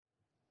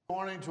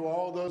Morning to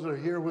all those that are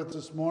here with us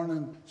this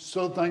morning.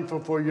 So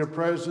thankful for your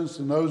presence,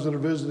 and those that are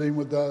visiting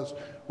with us.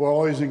 We're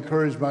always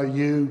encouraged by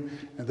you.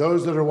 And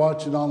those that are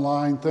watching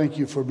online, thank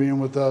you for being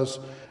with us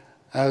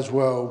as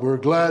well. We're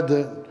glad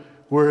that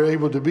we're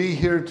able to be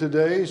here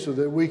today so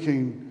that we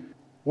can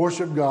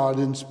worship God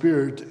in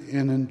spirit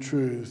and in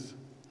truth.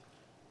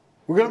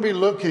 We're going to be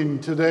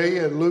looking today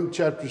at Luke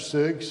chapter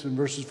 6 and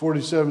verses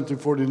 47 through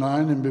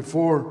 49. And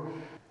before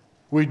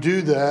we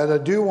do that, I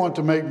do want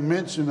to make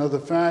mention of the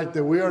fact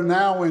that we are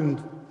now in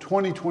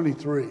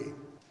 2023.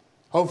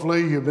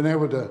 Hopefully you've been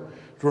able to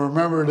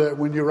remember that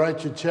when you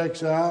write your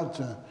checks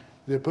out,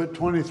 they put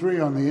 23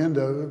 on the end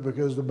of it,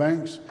 because the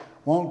banks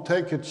won't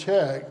take a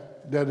check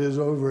that is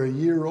over a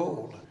year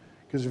old.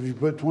 Because if you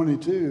put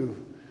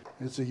 22,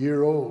 it's a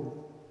year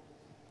old.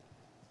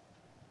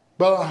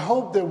 But I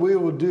hope that we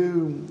will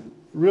do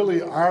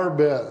really our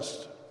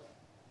best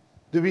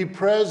to be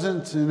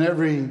present in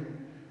every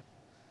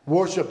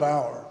worship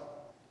hour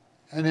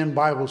and in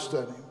Bible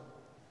study.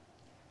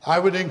 I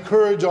would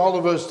encourage all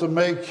of us to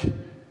make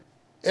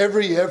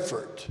every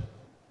effort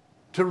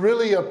to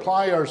really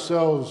apply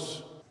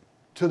ourselves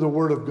to the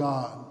Word of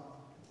God.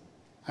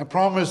 I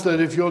promise that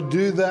if you'll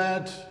do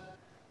that,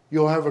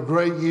 you'll have a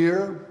great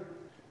year.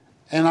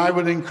 And I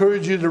would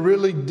encourage you to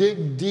really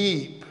dig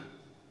deep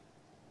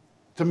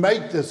to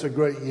make this a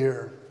great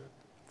year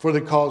for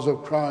the cause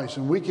of Christ.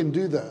 And we can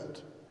do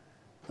that.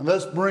 And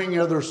let's bring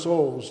other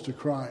souls to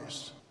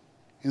Christ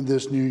in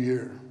this new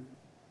year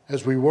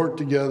as we work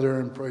together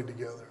and pray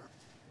together.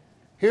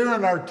 Here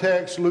in our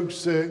text, Luke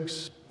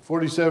 6,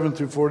 47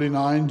 through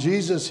 49,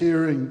 Jesus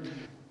here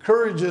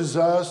encourages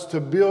us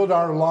to build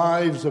our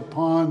lives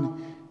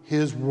upon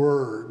His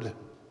Word.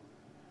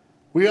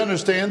 We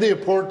understand the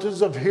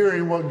importance of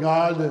hearing what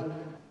God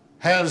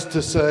has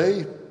to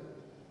say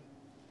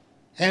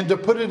and to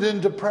put it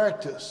into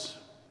practice.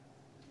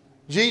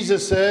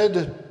 Jesus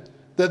said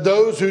that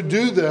those who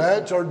do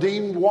that are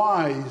deemed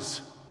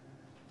wise.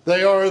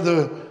 They are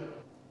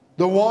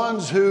the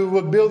ones who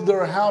will build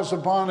their house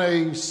upon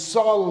a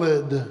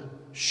solid,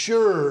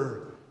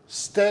 sure,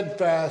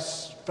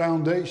 steadfast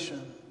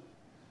foundation.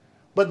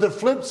 But the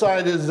flip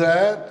side is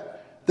that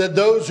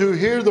those who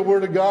hear the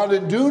word of God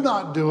and do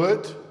not do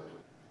it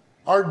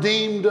are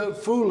deemed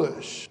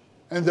foolish,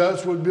 and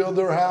thus would build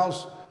their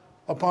house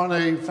upon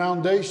a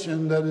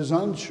foundation that is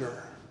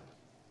unsure,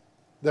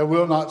 that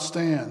will not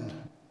stand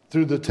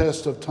through the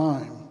test of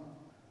time.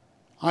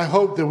 I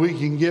hope that we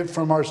can get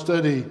from our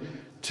study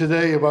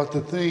today about the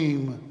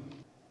theme,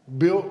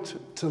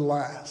 built to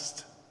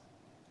last.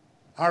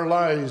 Our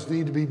lives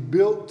need to be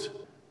built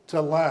to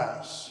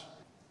last.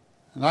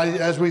 And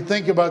as we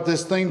think about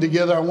this thing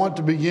together, I want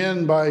to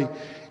begin by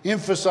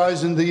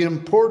emphasizing the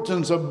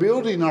importance of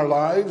building our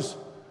lives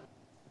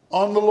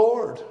on the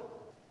Lord.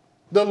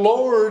 The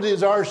Lord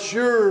is our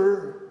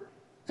sure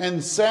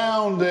and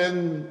sound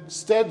and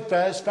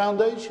steadfast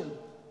foundation.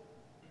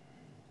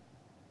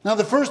 Now,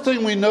 the first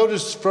thing we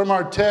notice from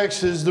our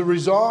text is the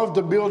resolve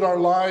to build our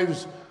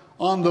lives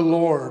on the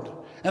Lord.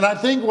 And I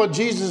think what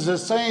Jesus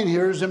is saying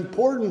here is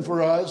important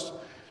for us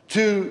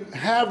to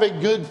have a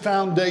good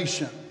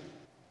foundation,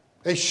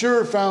 a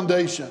sure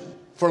foundation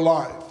for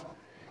life.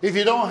 If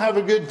you don't have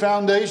a good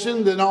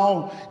foundation,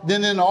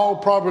 then in all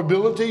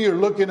probability, you're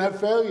looking at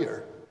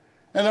failure.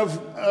 And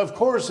of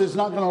course, it's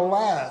not going to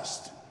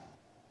last.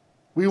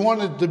 We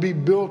want it to be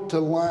built to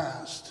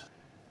last.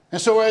 And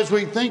so as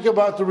we think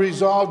about the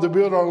resolve to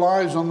build our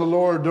lives on the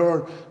Lord, there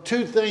are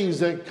two things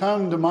that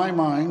come to my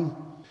mind.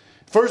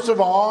 First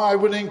of all, I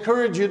would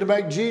encourage you to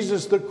make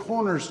Jesus the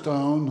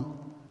cornerstone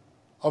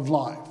of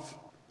life.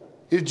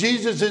 If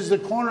Jesus is the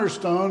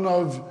cornerstone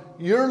of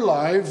your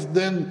life,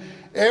 then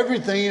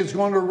everything is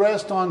going to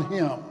rest on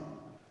Him.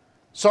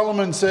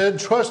 Solomon said,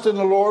 "Trust in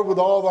the Lord with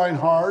all thine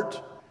heart,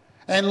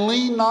 and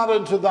lean not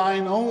unto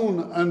thine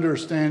own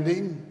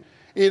understanding.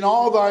 In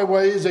all thy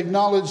ways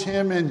acknowledge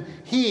Him, and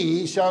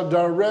He shall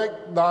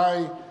direct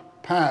thy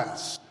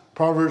paths."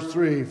 Proverbs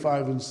 3,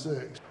 5, and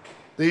 6.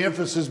 The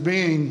emphasis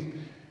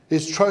being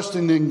is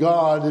trusting in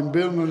God and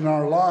building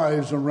our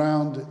lives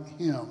around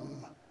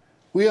Him.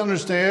 We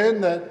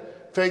understand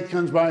that faith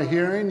comes by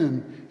hearing,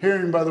 and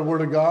hearing by the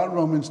Word of God,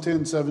 Romans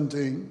 10,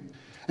 17.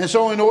 And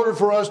so in order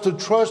for us to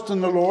trust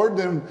in the Lord,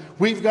 then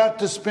we've got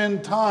to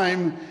spend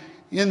time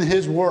in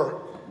His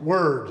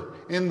Word,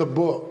 in the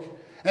book.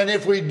 And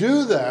if we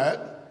do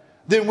that,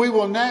 then we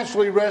will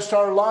naturally rest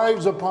our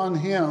lives upon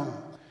Him.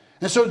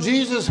 And so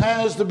Jesus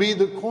has to be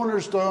the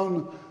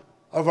cornerstone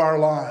of our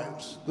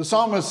lives. The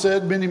psalmist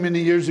said many, many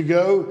years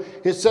ago,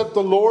 "Except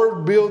the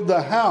Lord build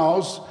the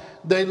house,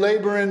 they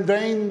labor in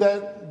vain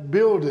that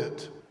build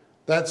it."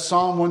 That's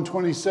Psalm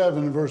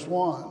 127, verse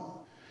 1.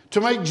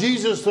 To make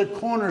Jesus the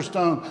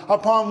cornerstone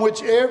upon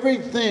which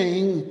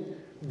everything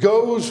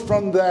goes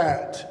from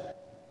that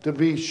to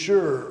be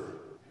sure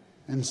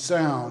and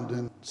sound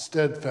and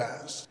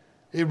steadfast.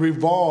 It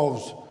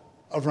revolves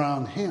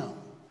around Him.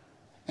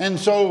 And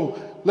so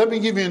let me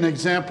give you an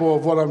example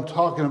of what I'm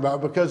talking about,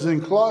 because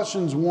in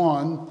Colossians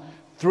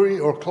 3,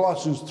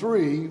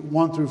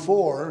 1 through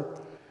 4,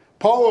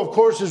 Paul, of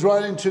course, is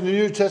writing to the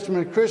New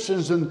Testament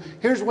Christians, and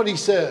here's what he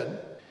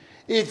said.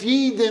 If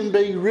ye then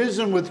be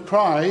risen with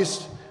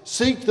Christ,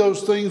 seek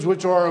those things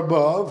which are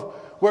above,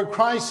 where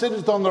Christ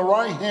sitteth on the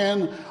right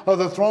hand of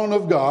the throne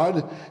of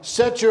God.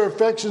 Set your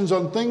affections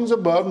on things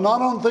above,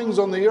 not on things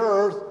on the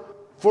earth,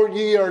 for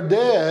ye are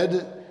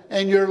dead,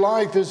 and your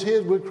life is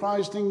hid with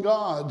Christ in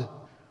God.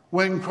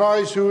 When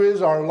Christ, who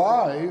is our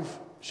life,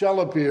 shall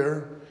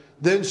appear,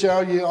 then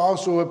shall ye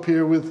also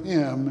appear with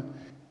him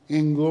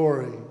in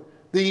glory.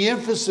 The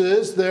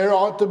emphasis there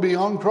ought to be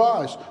on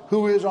Christ,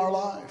 who is our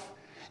life.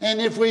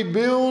 And if we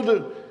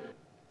build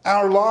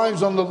our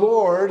lives on the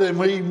Lord and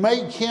we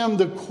make him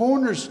the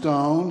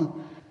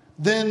cornerstone,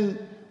 then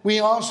we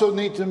also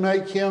need to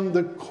make him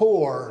the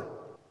core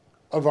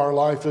of our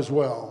life as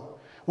well.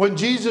 When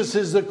Jesus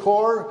is the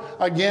core,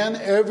 again,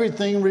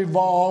 everything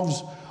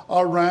revolves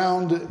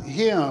around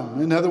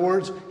him. In other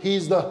words,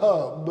 he's the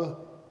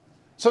hub.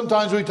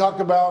 Sometimes we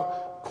talk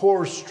about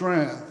core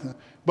strength,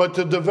 but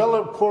to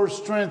develop core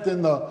strength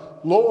in the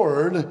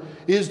Lord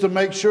is to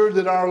make sure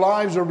that our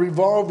lives are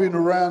revolving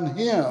around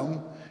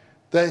him,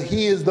 that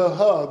he is the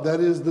hub, that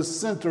is the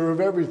center of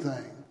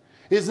everything.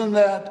 Isn't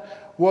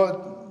that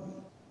what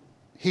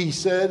he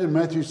said in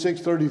Matthew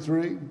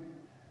 6:33?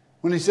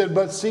 When he said,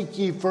 but seek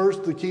ye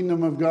first the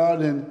kingdom of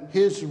God and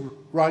his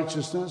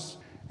righteousness,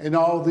 and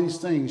all these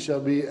things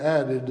shall be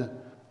added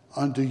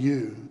unto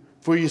you.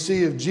 For you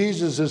see, if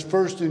Jesus is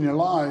first in your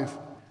life,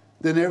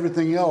 then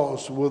everything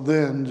else will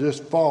then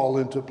just fall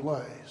into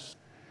place.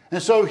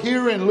 And so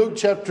here in Luke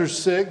chapter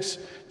 6,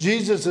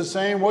 Jesus is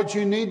saying what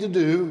you need to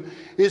do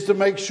is to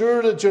make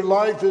sure that your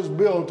life is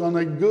built on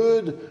a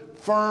good,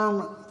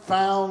 firm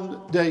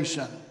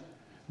foundation.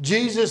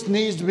 Jesus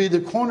needs to be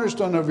the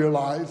cornerstone of your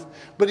life,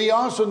 but he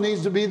also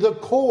needs to be the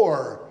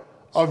core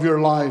of your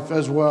life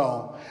as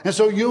well. And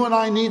so you and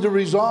I need to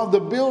resolve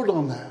to build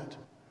on that.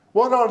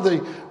 What are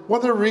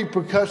the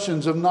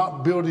repercussions of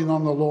not building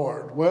on the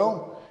Lord?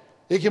 Well,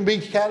 it can be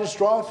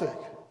catastrophic.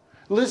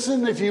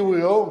 Listen, if you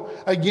will,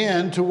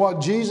 again to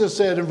what Jesus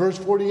said in verse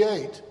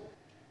 48.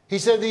 He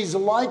said, he's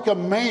like a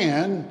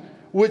man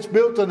which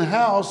built an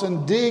house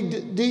and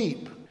digged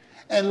deep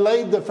and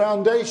laid the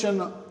foundation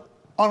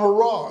on a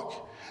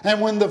rock. And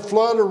when the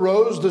flood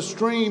arose, the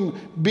stream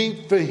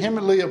beat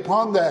vehemently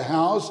upon that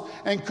house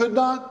and could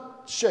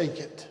not shake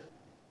it,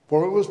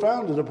 for it was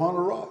founded upon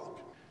a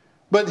rock.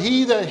 But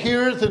he that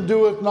heareth and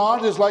doeth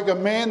not is like a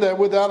man that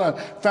without a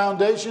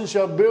foundation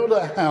shall build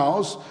a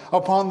house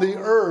upon the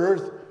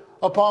earth,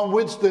 upon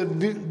which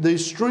the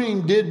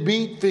stream did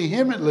beat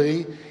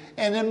vehemently,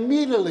 and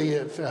immediately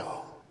it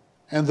fell.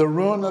 And the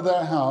ruin of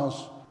that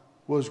house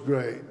was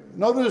great.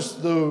 Notice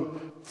the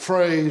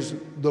phrase,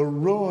 the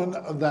ruin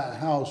of that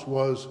house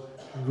was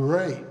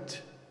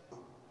great.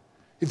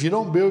 If you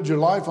don't build your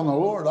life on the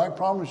Lord, I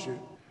promise you,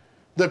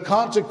 the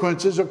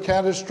consequences are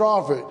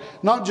catastrophic.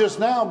 Not just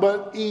now,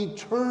 but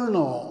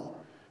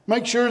eternal.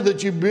 Make sure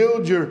that you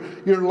build your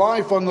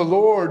life on the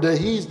Lord, that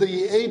he's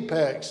the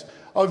apex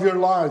of your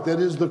life, that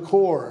is the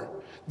core.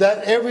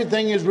 That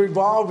everything is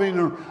revolving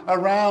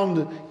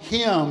around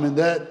him and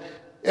that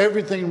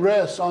everything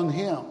rests on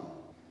him.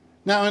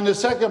 Now, in the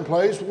second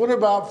place, what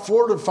about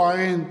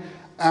fortifying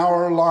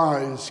our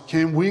lives?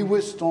 Can we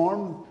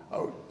withstand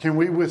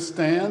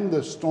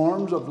the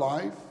storms of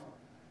life?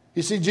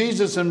 You see,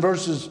 Jesus in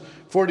verses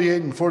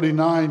 48 and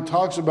 49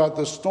 talks about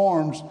the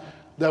storms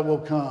that will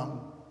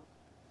come.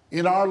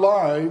 In our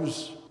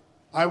lives,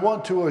 I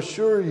want to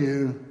assure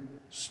you,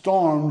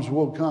 storms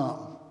will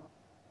come.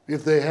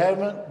 If they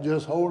haven't,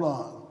 just hold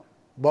on.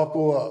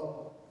 Buckle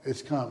up.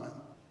 It's coming.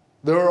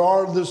 There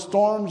are the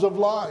storms of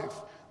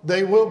life.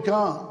 They will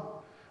come.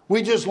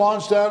 We just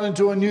launched out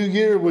into a new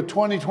year with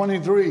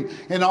 2023,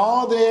 and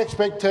all the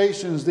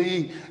expectations,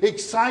 the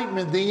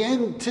excitement, the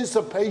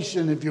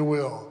anticipation, if you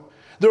will.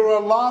 There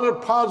are a lot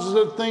of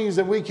positive things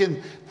that we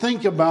can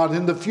think about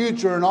in the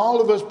future, and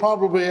all of us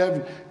probably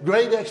have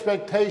great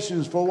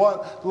expectations for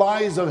what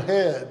lies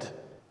ahead.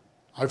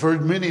 I've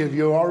heard many of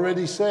you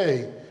already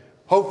say,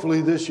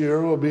 hopefully this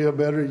year will be a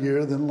better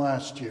year than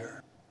last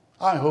year.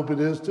 I hope it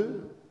is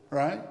too,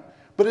 right?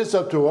 But it's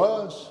up to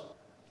us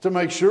to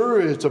make sure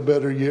it's a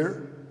better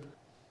year.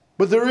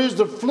 But there is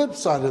the flip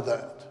side of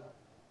that.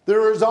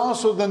 There is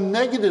also the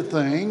negative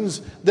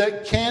things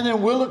that can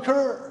and will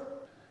occur.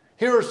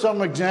 Here are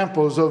some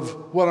examples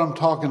of what I'm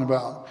talking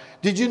about.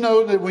 Did you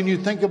know that when you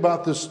think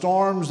about the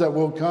storms that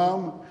will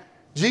come,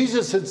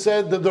 Jesus had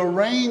said that the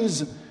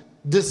rains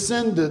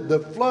descended, the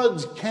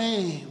floods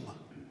came,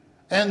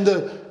 and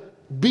the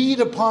beat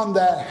upon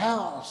that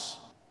house.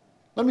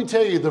 Let me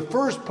tell you, the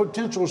first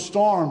potential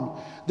storm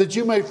that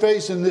you may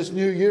face in this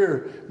new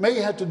year may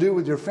have to do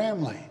with your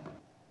family.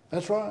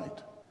 That's right.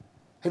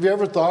 Have you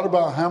ever thought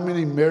about how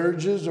many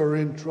marriages are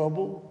in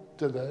trouble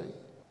today?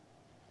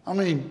 I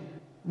mean,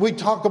 we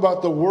talk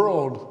about the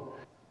world,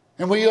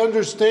 and we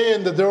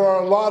understand that there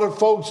are a lot of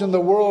folks in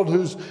the world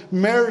whose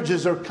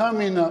marriages are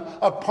coming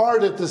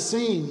apart at the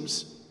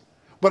seams.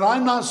 But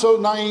I'm not so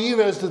naive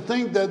as to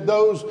think that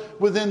those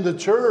within the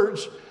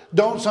church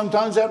don't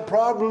sometimes have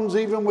problems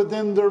even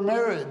within their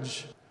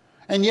marriage.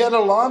 And yet a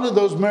lot of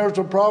those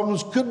marital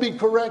problems could be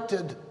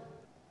corrected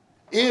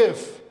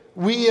if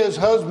we as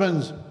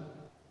husbands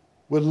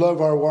would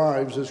love our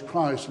wives as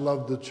Christ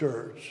loved the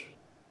church.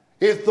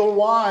 If the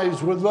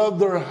wives would love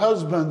their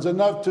husbands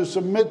enough to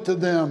submit to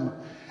them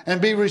and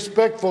be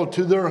respectful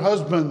to their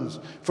husbands,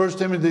 1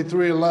 Timothy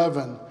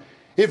 3:11.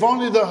 If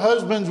only the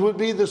husbands would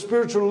be the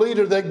spiritual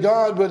leader that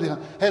God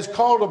has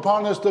called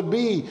upon us to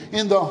be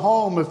in the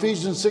home,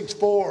 Ephesians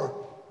 6:4.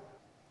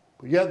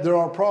 But yet there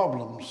are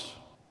problems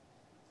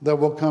that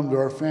will come to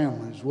our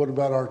families. What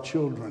about our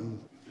children?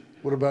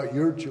 What about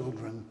your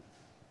children?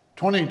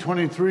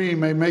 2023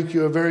 may make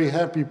you a very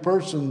happy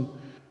person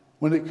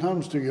when it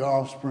comes to your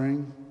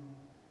offspring.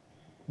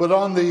 But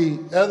on the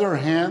other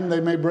hand, they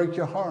may break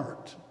your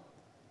heart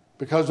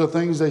because of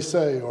things they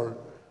say, or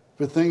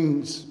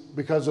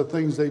because of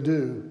things they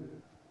do,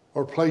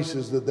 or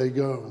places that they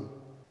go.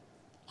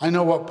 I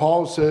know what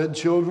Paul said,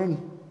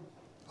 children,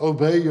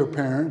 obey your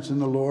parents in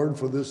the Lord,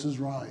 for this is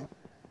right.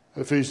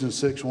 Ephesians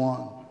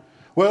 6:1.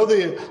 Well,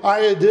 the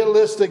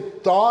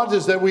idealistic thought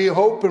is that we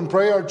hope and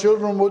pray our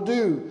children will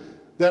do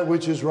that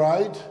which is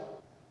right,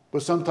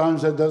 but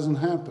sometimes that doesn't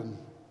happen.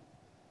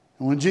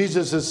 And when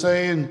Jesus is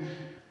saying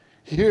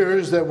here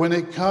is that when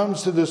it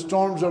comes to the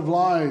storms of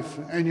life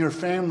and your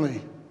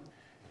family,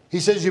 he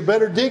says you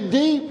better dig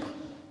deep.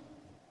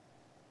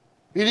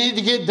 You need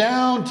to get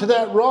down to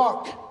that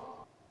rock,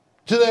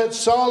 to that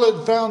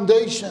solid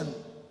foundation.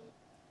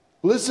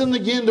 Listen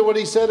again to what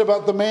he said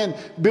about the man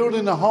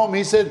building a home.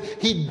 He said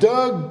he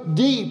dug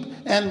deep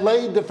and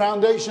laid the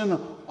foundation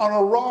on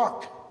a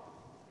rock.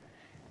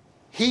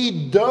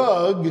 He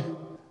dug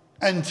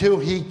until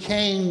he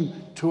came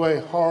to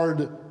a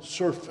hard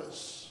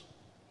surface.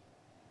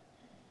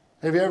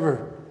 Have you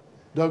ever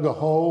dug a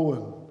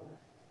hole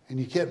and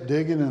you kept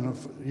digging and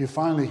you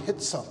finally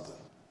hit something?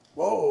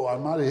 Whoa, I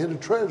might have hit a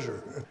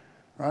treasure,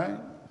 right?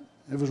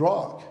 It was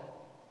rock.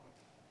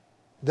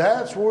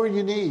 That's where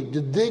you need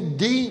to dig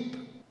deep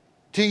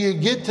till you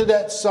get to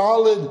that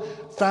solid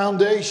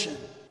foundation.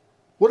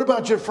 What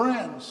about your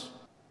friends?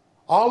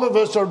 All of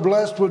us are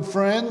blessed with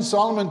friends.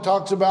 Solomon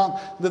talks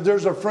about that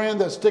there's a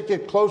friend that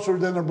sticketh closer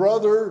than a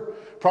brother,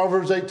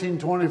 Proverbs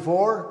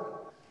 18:24.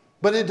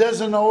 But it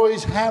doesn't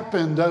always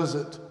happen, does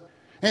it?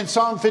 In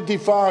Psalm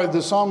 55,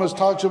 the psalmist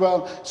talks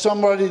about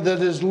somebody that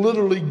has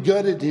literally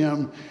gutted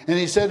him. And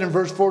he said in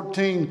verse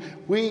 14,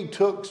 we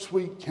took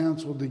sweet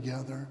counsel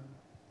together.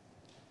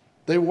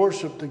 They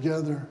worshiped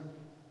together.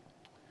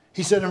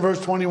 He said in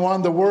verse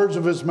 21, the words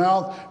of his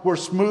mouth were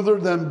smoother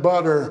than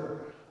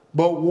butter,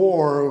 but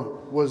war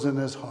was in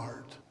his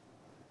heart.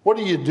 What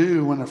do you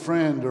do when a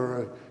friend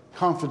or a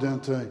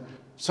confidant,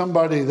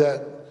 somebody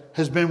that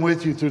has been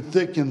with you through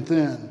thick and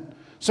thin,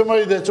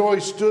 somebody that's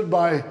always stood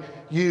by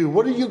you,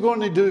 what are you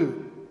going to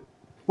do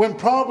when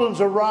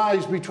problems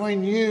arise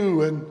between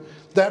you and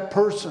that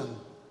person?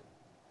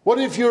 What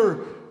if you're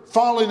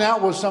falling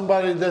out with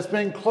somebody that's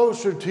been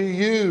closer to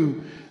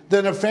you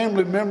than a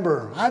family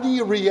member? How do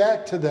you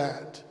react to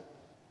that?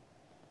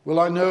 Well,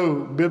 I know,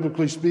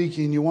 biblically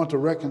speaking, you want to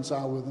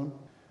reconcile with them.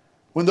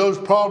 When those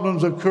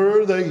problems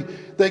occur,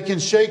 they can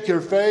shake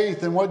your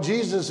faith. And what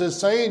Jesus is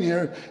saying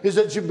here is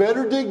that you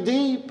better dig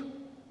deep.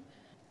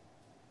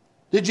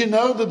 Did you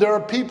know that there are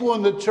people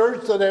in the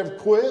church that have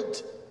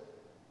quit?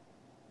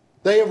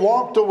 They have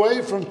walked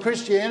away from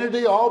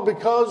Christianity all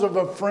because of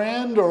a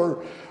friend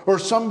or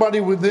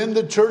somebody within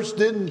the church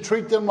didn't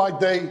treat them like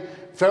they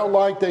felt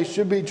like they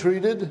should be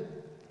treated.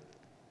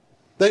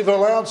 They've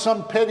allowed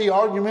some petty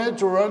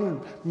argument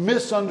or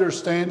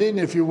misunderstanding,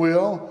 if you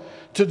will,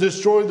 to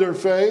destroy their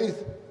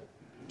faith.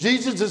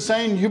 Jesus is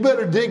saying, you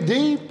better dig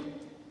deep.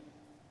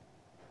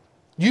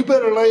 You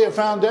better lay a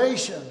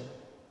foundation.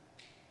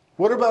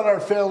 What about our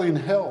failing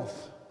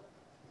health?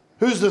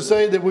 Who's to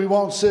say that we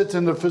won't sit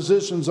in the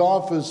physician's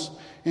office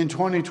in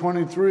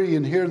 2023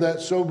 and hear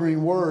that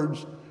sobering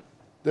words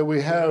that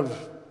we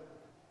have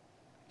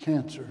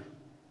cancer?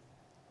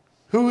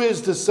 Who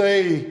is to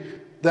say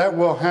that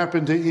will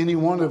happen to any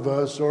one of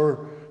us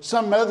or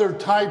some other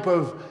type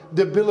of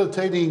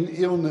debilitating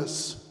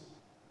illness?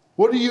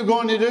 What are you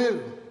going to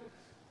do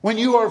when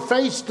you are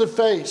face to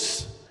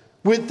face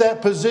with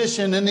that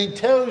position and he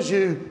tells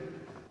you,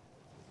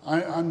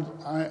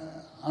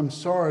 I'm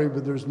sorry,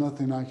 but there's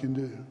nothing I can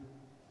do?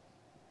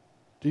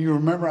 Do you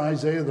remember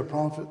Isaiah the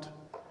prophet?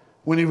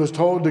 When he was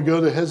told to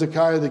go to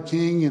Hezekiah the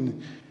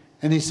king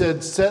and he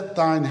said, set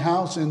thine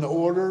house in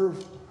order,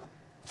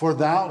 for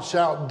thou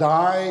shalt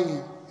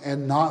die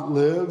and not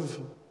live.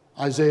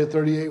 Isaiah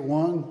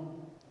 38:1.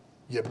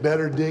 You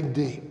better dig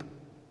deep.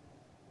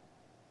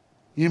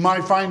 You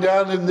might find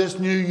out in this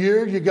new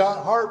year you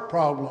got heart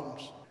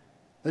problems,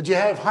 that you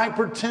have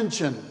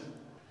hypertension,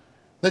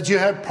 that you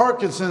have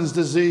Parkinson's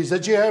disease,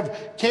 that you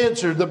have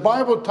cancer. The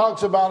Bible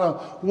talks about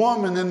a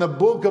woman in the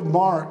book of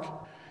Mark,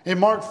 in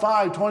Mark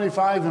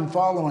 5:25 and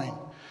following,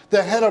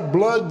 that had a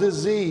blood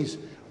disease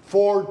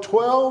for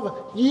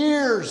 12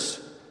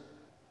 years.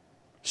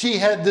 She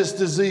had this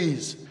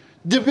disease,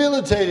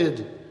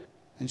 debilitated,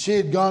 and she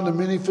had gone to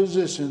many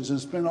physicians and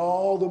spent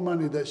all the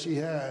money that she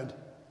had.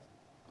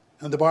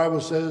 And the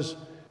Bible says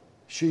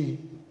she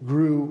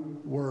grew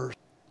worse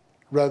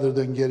rather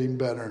than getting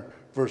better.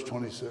 Verse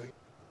 26.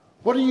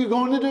 What are you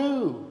going to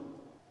do?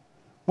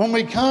 When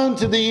we come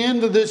to the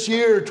end of this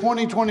year,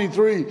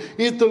 2023,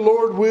 if the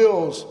Lord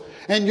wills,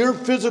 and your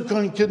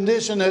physical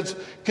condition has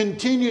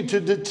continued to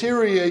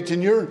deteriorate,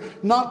 and you're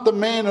not the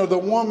man or the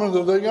woman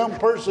or the young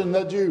person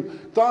that you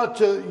thought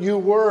you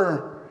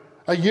were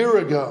a year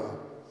ago,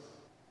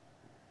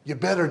 you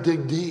better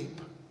dig deep.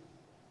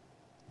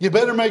 You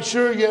better make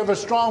sure you have a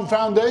strong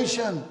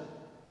foundation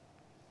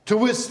to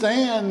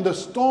withstand the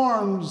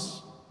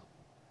storms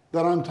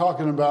that I'm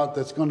talking about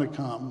that's going to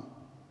come.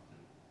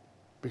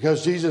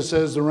 Because Jesus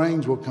says the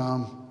rains will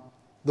come,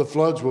 the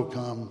floods will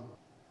come,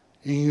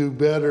 and you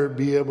better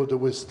be able to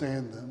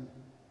withstand them.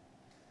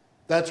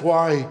 That's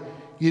why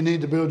you need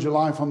to build your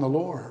life on the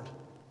Lord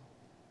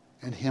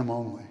and Him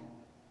only.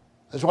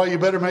 That's why you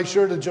better make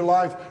sure that your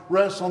life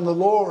rests on the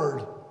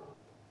Lord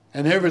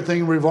and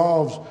everything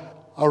revolves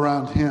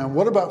around Him.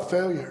 What about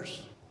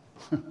failures?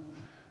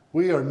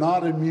 We are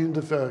not immune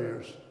to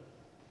failures.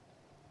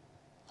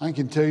 I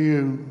can tell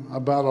you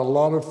about a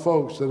lot of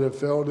folks that have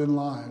failed in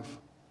life.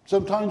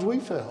 Sometimes we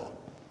fail.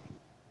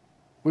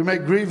 We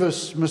make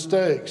grievous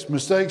mistakes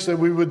that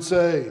we would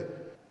say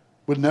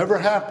would never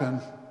happen,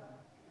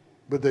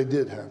 but they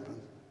did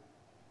happen.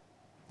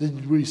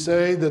 Did we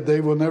say that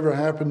they will never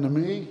happen to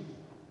me?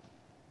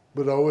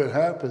 But oh, it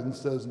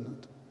happens, doesn't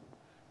it?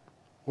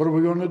 What are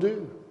we going to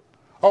do?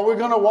 Are we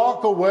going to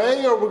walk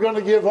away, or are we going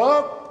to give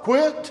up,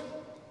 quit?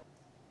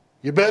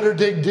 You better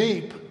dig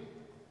deep.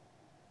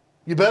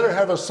 You better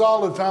have a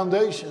solid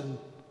foundation,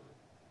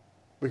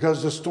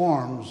 because the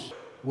storms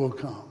will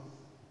come.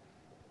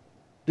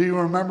 Do you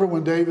remember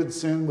when David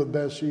sinned with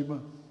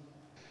Bathsheba?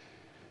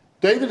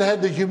 David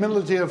had the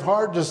humility of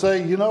heart to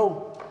say,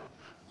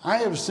 I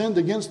have sinned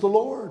against the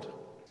Lord.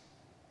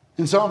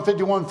 In Psalm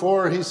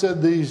 51:4, he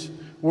said these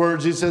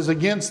words. He says,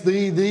 against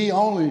thee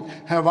only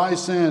have I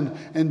sinned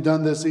and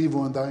done this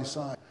evil in thy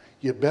sight.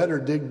 You better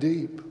dig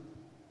deep.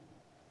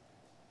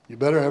 You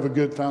better have a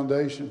good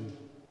foundation.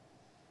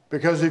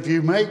 Because if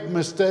you make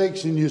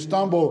mistakes and you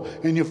stumble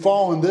and you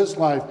fall in this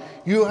life,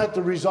 you have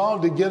to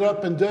resolve to get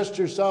up and dust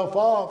yourself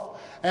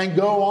off and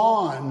go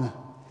on,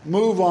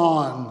 move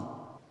on,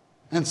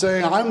 and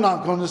say, I'm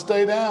not going to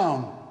stay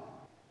down.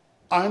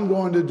 I'm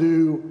going to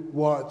do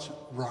what's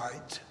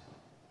right.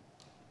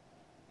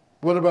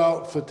 What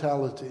about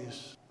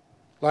fatalities?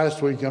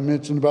 Last week I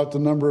mentioned about the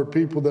number of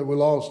people that were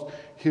lost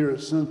here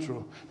at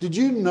Central. Did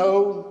you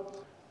know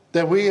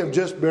that we have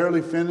just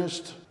barely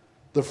finished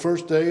the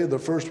first day of the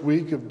first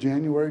week of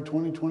January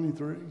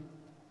 2023?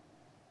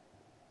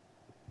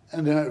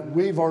 And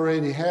we've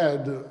already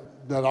had,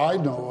 that I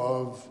know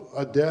of,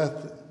 a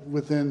death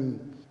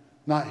within,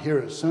 not here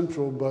at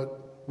Central,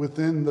 but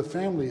within the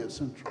family at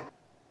Central.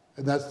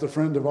 And that's the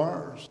friend of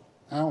ours,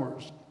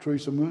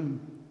 Teresa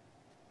Moon,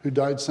 who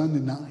died Sunday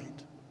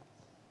night.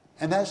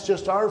 And that's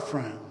just our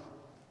friend.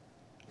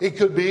 It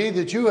could be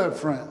that you have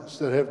friends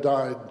that have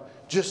died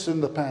just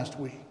in the past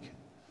week.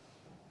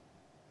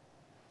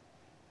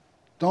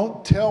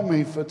 Don't tell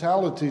me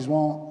fatalities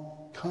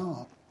won't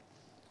come.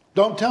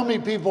 Don't tell me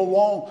people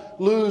won't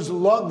lose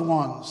loved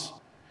ones.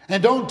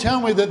 And don't tell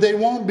me that they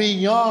won't be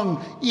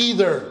young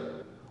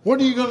either.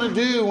 What are you going to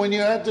do when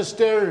you have to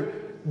stare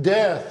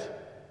death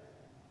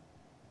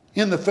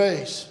in the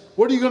face?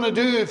 What are you going to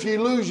do if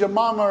you lose your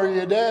mama or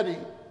your daddy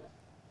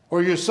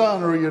or your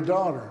son or your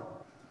daughter?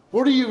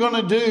 What are you going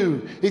to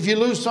do if you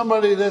lose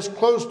somebody that's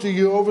close to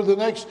you over the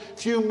next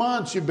few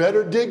months? You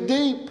better dig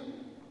deep.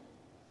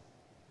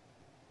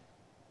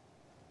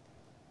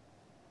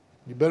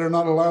 You better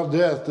not allow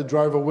death to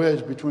drive a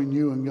wedge between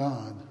you and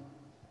God.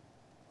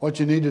 What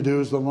you need to do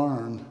is to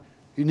learn.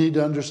 You need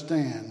to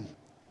understand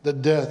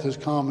that death is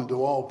common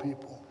to all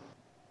people.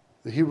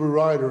 The Hebrew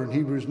writer in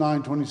Hebrews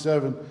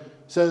 9:27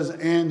 says,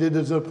 and it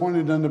is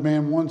appointed unto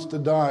man once to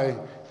die,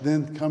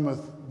 then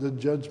cometh the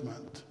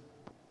judgment.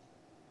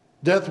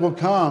 Death will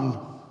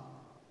come.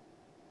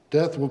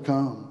 Death will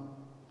come.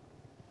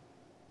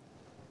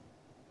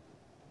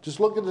 Just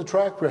look at the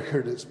track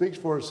record. It speaks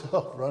for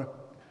itself, right?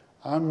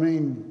 I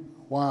mean,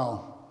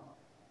 wow.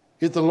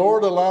 If the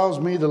Lord allows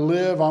me to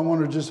live, I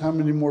wonder just how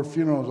many more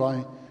funerals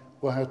I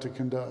will have to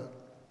conduct.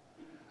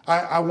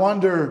 I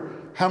wonder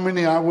how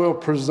many I will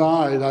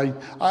preside.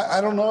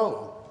 I don't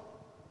know.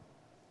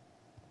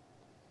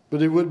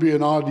 But it would be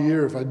an odd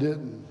year if I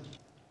didn't.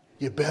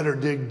 You better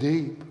dig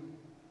deep.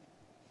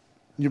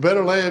 You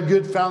better lay a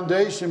good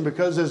foundation,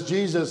 because as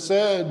Jesus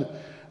said,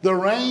 the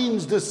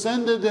rains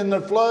descended and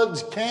the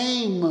floods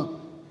came.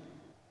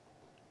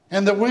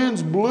 And the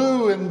winds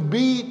blew and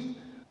beat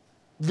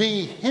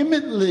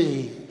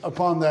vehemently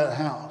upon that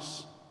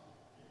house.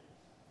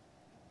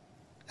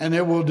 And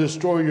it will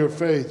destroy your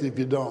faith if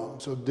you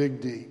don't. So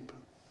dig deep.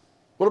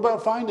 What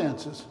about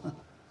finances?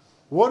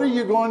 What are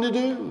you going to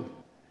do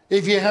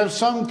if you have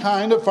some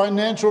kind of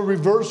financial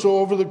reversal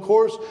over the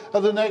course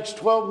of the next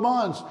 12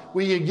 months?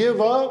 Will you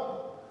give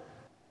up?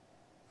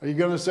 Are you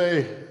going to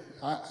say,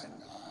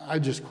 I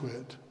just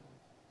quit?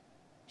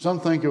 Some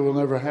think it will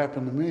never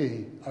happen to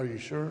me. Are you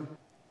sure?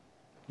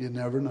 You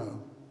never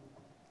know.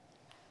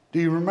 Do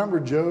you remember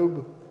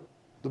Job?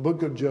 The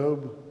book of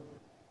Job,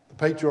 the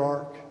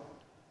patriarch?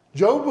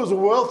 Job was a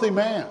wealthy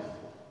man.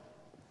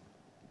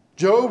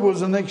 Job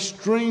was an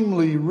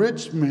extremely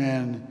rich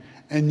man,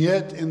 and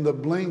yet in the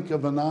blink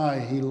of an eye,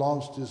 he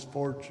lost his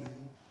fortune,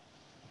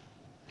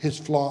 his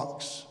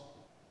flocks.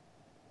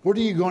 What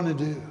are you going to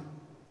do?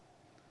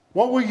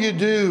 What will you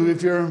do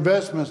if your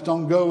investments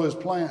don't go as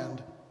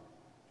planned?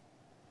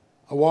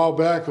 A while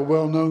back, a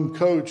well-known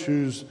coach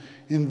whose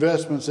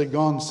investments had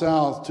gone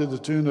south to the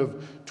tune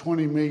of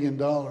 $20 million.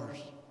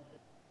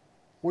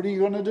 What are you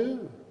going to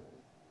do?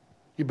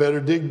 You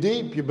better dig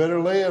deep. You better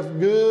lay a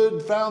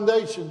good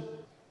foundation,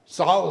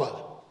 solid.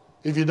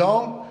 If you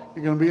don't,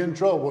 you're going to be in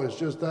trouble. It's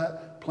just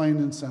that, plain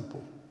and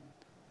simple.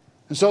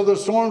 And so the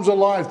storms of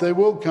life, they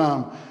will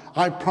come.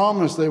 I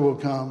promise they will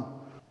come.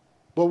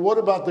 But what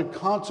about the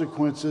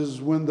consequences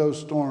when those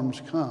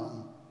storms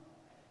come?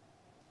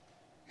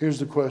 Here's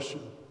the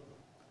question.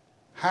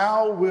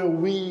 How will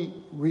we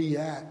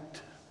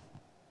react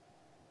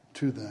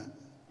to that?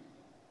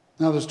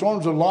 Now, the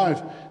storms of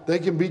life, they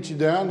can beat you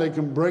down. They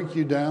can break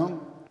you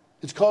down.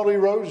 It's called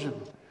erosion.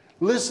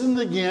 Listen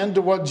again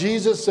to what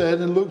Jesus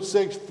said in Luke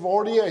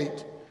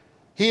 6:48.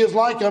 He is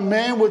like a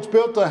man which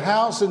built a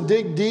house and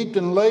digged deep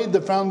and laid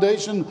the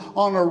foundation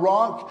on a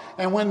rock.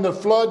 And when the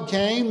flood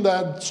came,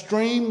 that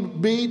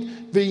stream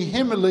beat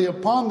vehemently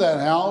upon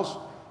that house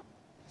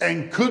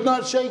and could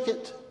not shake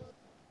it.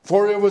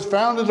 For it was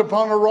founded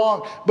upon a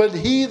rock. But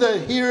he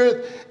that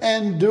heareth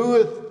and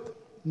doeth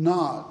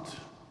not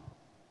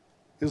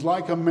is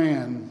like a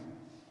man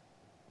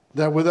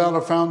that without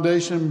a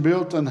foundation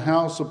built an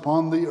house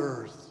upon the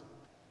earth,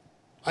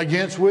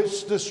 against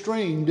which the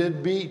stream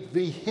did beat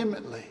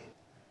vehemently,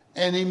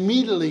 and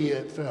immediately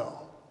it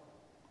fell.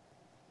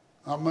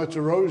 Not much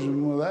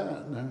erosion with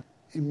that.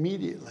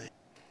 Immediately.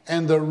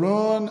 And the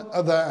ruin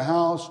of that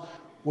house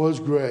was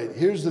great.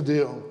 Here's the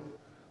deal.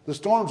 The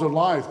storms of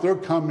life, they're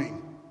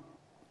coming.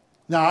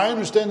 Now, I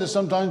understand that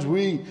sometimes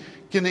we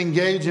can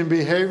engage in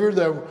behavior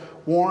that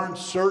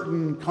warrants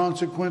certain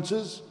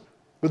consequences,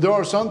 but there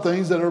are some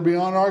things that are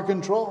beyond our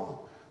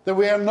control, that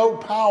we have no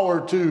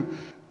power to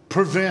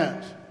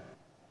prevent.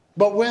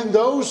 But when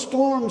those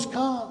storms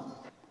come,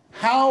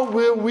 how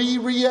will we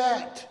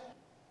react?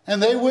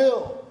 And they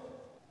will.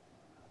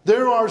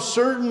 There are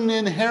certain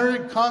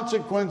inherent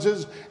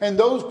consequences, and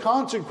those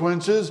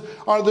consequences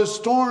are the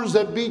storms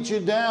that beat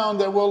you down,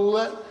 that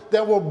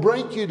will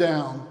break you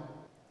down.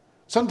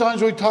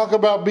 Sometimes we talk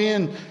about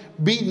being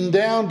beaten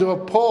down to a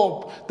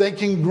pulp. They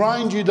can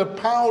grind you to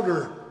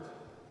powder.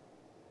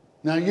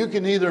 Now, you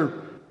can either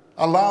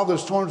allow the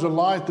storms of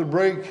life to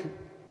break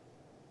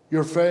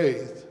your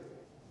faith,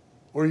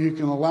 or you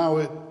can allow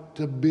it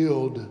to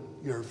build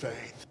your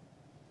faith.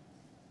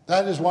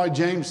 That is why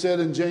James said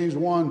in James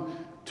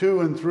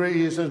 1:2-3,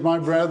 he says, "My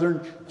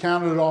brethren,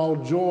 count it all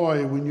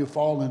joy when you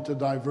fall into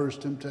diverse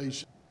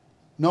temptation,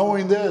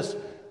 knowing this,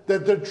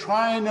 that the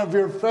trying of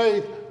your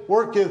faith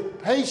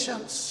worketh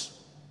patience."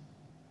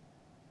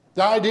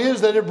 The idea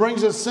is that it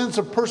brings a sense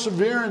of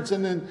perseverance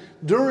and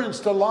endurance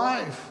to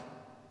life.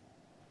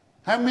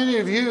 How many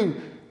of you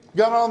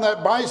got on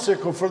that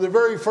bicycle for the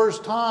very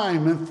first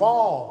time and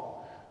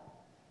fall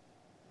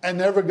and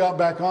never got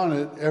back on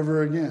it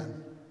ever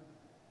again?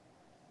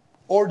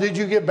 Or did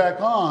you get back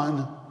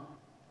on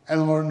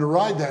and learn to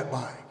ride that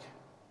bike?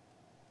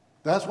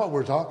 That's what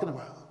we're talking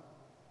about.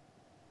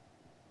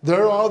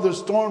 There are the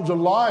storms of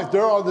life.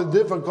 There are the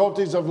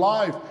difficulties of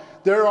life.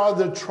 There are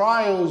the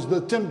trials,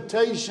 the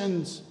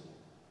temptations,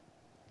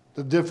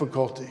 the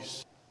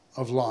difficulties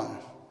of life.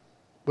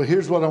 But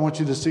here's what I want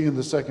you to see in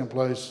the second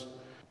place.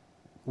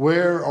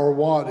 Where or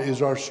what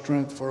is our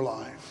strength for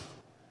life?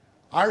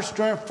 Our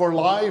strength for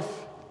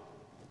life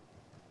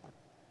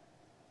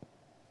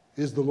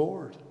is the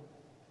Lord.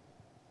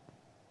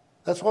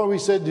 That's why we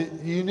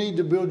said you need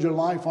to build your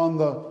life on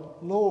the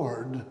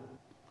Lord.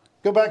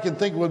 Go back and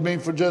think with me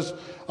for just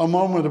a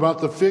moment about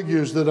the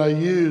figures that I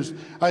used.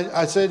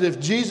 I said if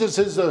Jesus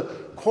is the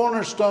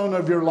cornerstone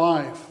of your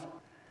life,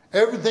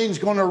 everything's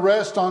going to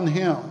rest on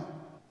him.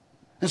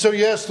 And so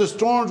yes, the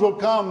storms will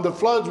come, the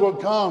floods will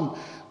come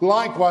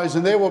likewise,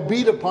 and they will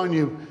beat upon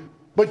you.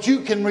 But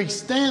you can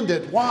withstand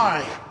it.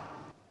 Why?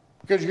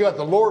 Because you got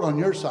the Lord on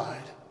your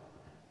side.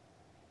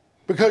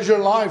 Because your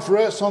life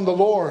rests on the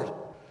Lord.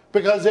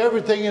 Because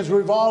everything is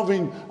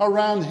revolving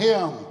around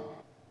him.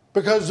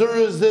 Because there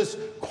is this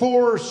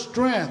core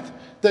strength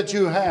that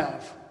you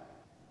have.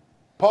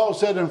 Paul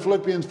said in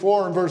Philippians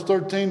 4 and verse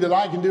 13 that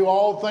I can do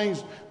all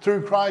things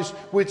through Christ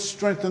which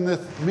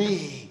strengtheneth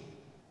me.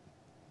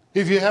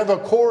 If you have a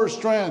core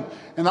strength,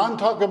 and I'm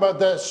talking about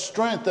that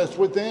strength that's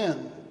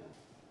within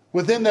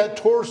that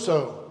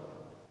torso,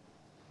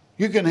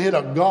 you can hit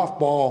a golf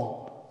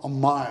ball a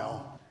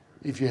mile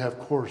if you have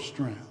core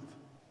strength.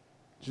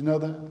 Did you know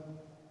that?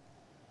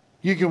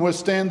 You can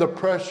withstand the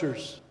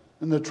pressures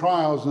and the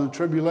trials and the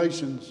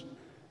tribulations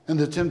and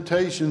the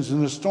temptations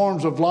and the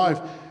storms of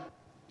life.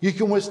 You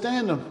can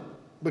withstand them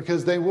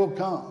because they will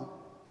come.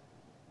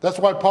 That's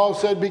why Paul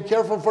said, be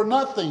careful for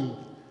nothing,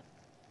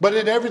 But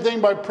in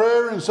everything by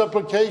prayer and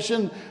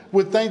supplication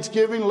with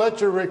thanksgiving,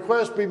 let your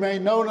requests be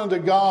made known unto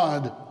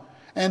God.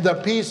 And the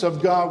peace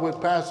of God, which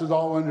passes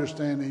all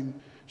understanding,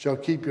 shall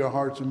keep your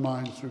hearts and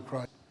minds through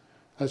Christ.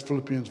 That's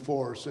Philippians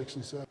 4, 6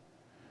 and 7.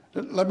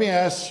 Let me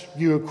ask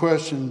you a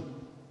question.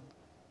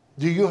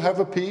 Do you have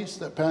a peace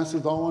that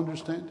passes all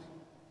understanding?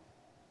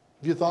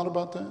 Have you thought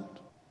about that?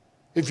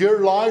 If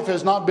your life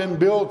has not been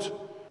built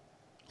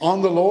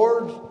on the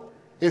Lord,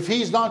 if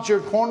He's not your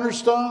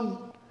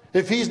cornerstone,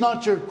 if He's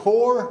not your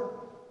core,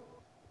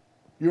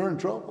 you're in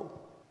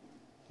trouble.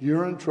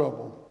 You're in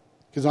trouble.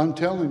 Because I'm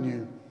telling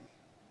you,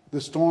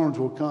 the storms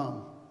will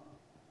come.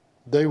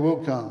 They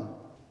will come.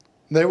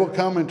 They will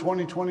come in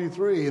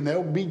 2023 and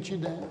they'll beat you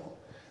down.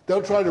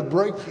 They'll try to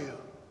break you.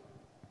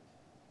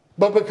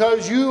 But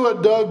because you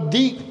have dug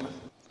deep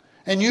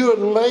and you have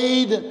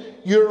laid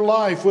your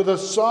life with a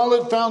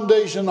solid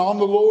foundation on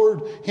the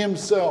Lord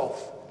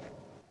Himself,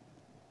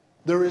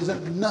 there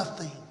isn't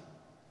nothing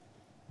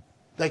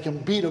that can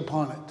beat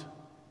upon it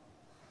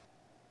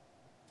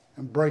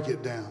and break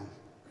it down.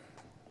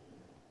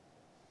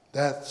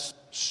 That's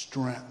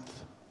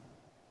strength.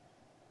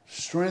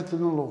 Strength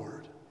in the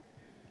Lord.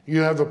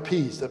 You have a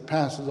peace that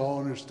passes all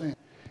understanding.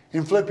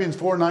 In Philippians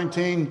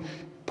 4:19,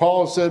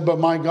 Paul said, "But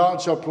my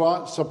God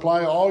shall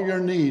supply all your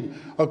need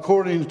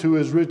according to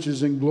His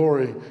riches and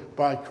glory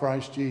by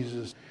Christ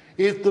Jesus."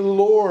 If the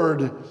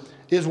Lord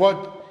is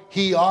what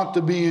He ought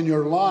to be in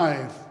your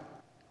life,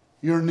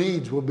 your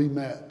needs will be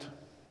met.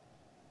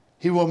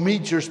 He will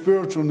meet your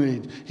spiritual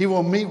needs. He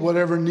will meet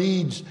whatever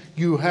needs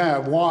you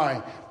have.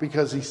 Why?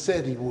 Because He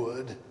said He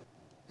would.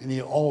 And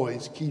He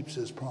always keeps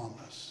His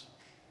promise.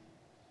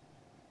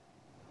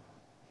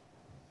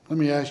 Let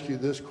me ask you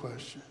this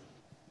question.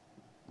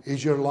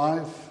 Is your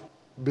life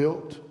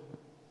built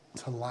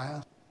to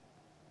last?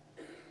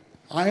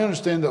 I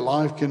understand that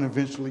life can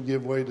eventually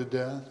give way to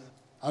death.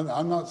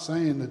 I'm not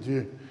saying that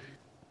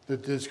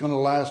it's going to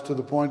last to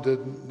the point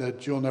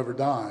that you'll never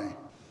die.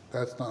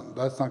 That's not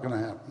going to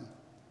happen.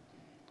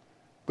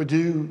 But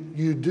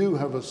you do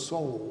have a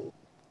soul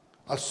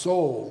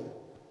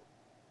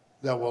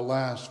that will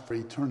last for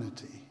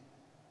eternity.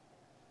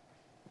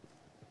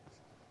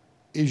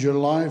 Is your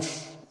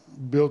life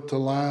built to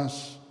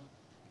last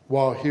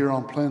while here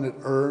on planet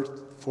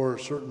Earth for a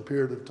certain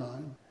period of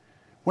time?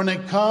 When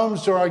it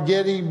comes to our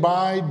getting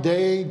by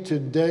day to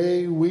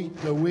day,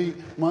 week to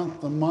week,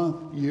 month to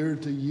month, year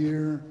to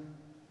year,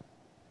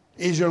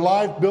 is your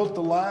life built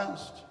to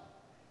last?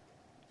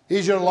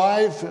 Is your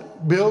life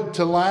built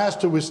to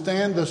last to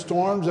withstand the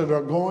storms that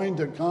are going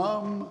to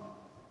come?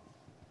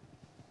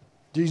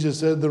 Jesus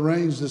said the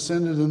rains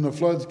descended and the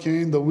floods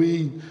came, the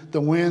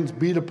winds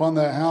beat upon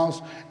that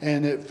house,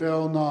 and it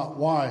fell not.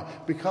 Why?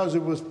 Because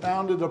it was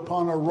founded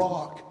upon a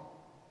rock.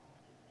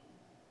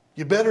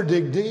 You better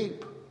dig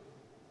deep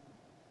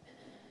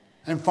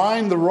and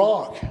find the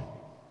rock,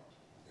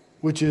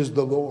 which is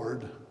the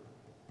Lord.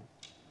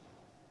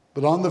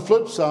 But on the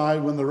flip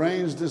side, when the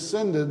rains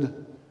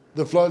descended,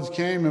 the floods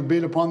came and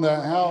beat upon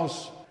that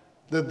house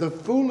that the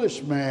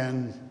foolish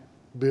man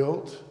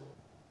built,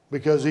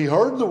 because he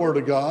heard the word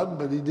of God,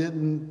 but he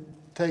didn't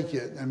take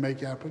it and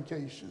make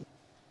application.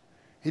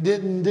 He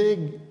didn't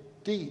dig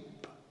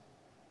deep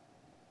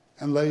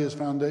and lay his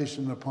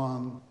foundation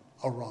upon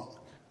a rock.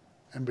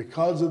 And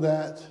because of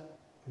that,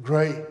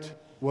 great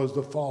was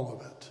the fall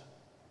of it.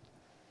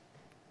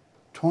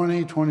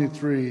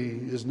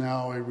 2023 is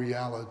now a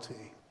reality.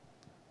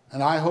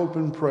 And I hope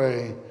and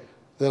pray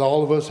that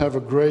all of us have a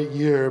great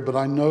year, but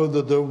I know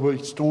that there will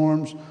be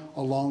storms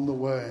along the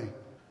way.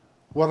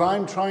 What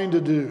I'm trying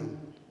to do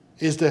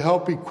is to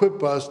help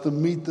equip us to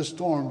meet the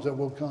storms that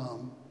will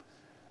come.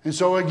 And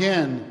so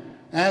again,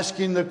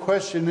 asking the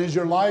question, is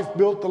your life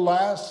built to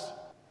last?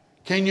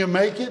 Can you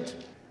make it?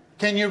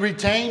 Can you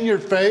retain your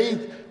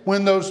faith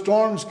when those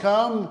storms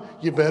come?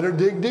 You better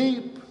dig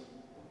deep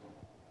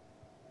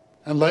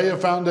and lay a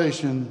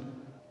foundation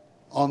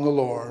on the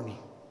Lord.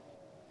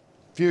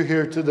 If you're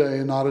here today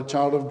and not a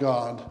child of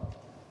God,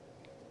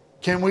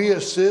 can we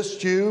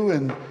assist you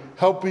in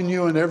helping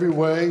you in every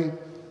way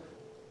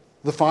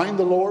to find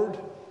the Lord?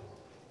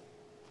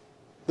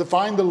 To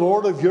find the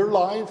Lord of your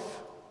life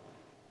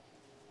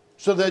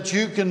so that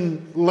you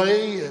can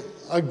lay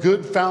a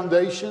good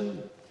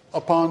foundation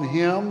upon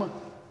Him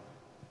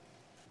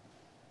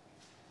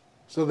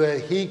so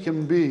that He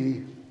can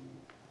be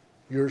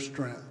your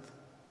strength,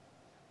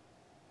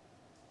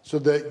 so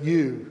that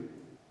you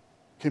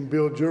can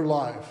build your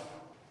life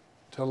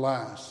to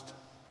last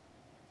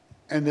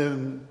and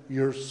then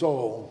your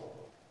soul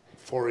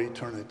for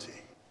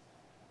eternity.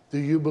 Do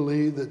you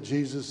believe that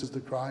Jesus is the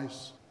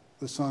Christ,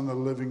 the Son of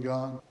the living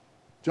God?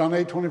 John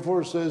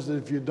 8:24 says that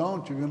if you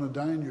don't, you're going to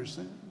die in your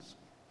sins.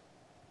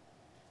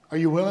 Are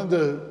you willing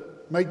to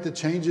make the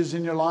changes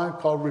in your life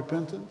called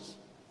repentance?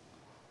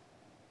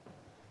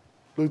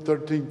 Luke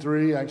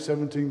 13:3, Acts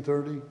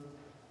 17:30.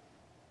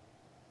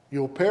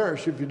 You'll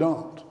perish if you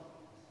don't.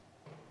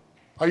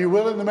 Are you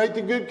willing to make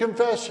the good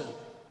confession?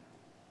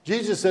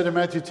 Jesus said in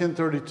Matthew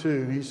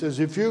 10:32, He says,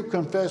 if you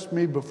confess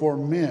me before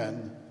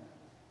men,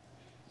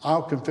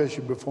 I'll confess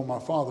you before my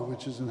Father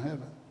which is in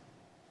heaven.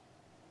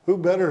 Who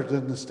better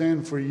than to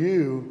stand for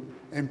you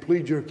and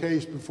plead your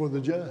case before the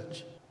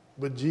judge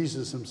but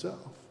Jesus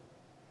himself?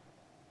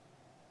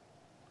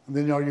 And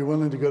then are you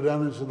willing to go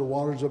down into the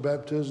waters of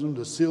baptism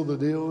to seal the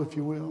deal, if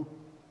you will?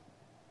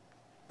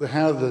 To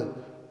have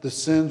the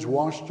sins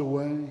washed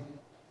away?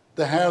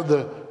 To have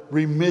the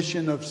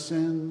remission of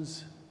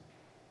sins?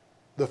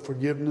 The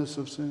forgiveness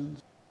of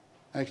sins?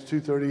 Acts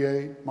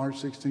 2:38, Mark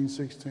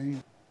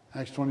 16:16,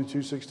 Acts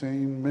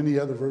 22:16, many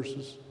other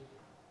verses.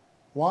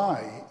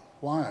 Why?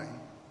 Why?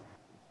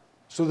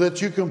 So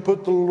that you can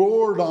put the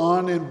Lord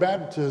on in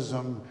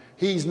baptism.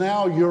 He's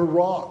now your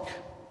rock.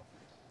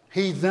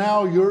 He's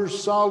now your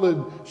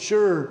solid,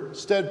 sure,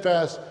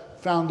 steadfast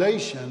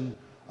foundation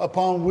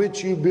upon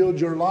which you build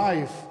your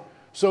life.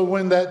 So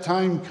when that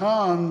time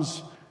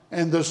comes,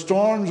 and the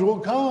storms will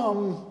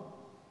come,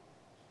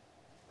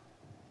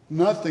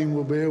 nothing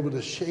will be able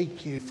to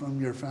shake you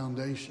from your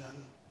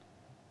foundation.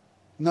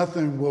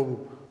 Nothing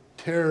will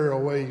tear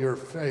away your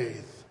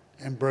faith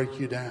and break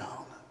you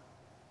down.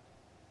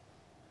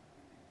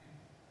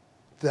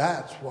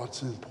 That's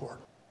what's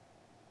important.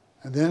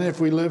 And then if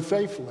we live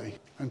faithfully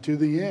unto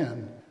the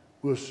end,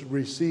 we'll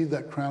receive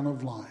that crown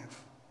of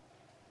life.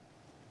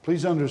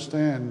 Please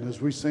understand,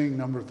 as we sing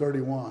number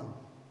 31,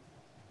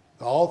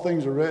 all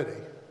things are ready,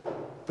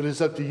 but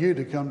it's up to you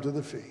to come to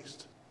the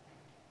feast.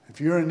 If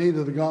you're in need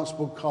of the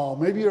gospel call,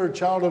 maybe you're a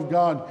child of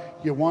God,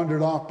 you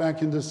wandered off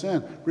back into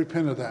sin,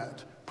 repent of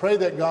that. Pray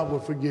that God will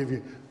forgive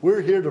you.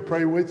 We're here to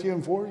pray with you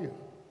and for you.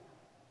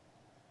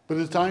 But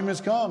the time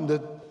has come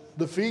that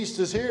the feast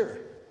is here.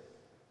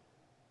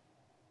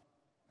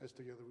 As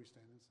together we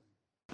stand.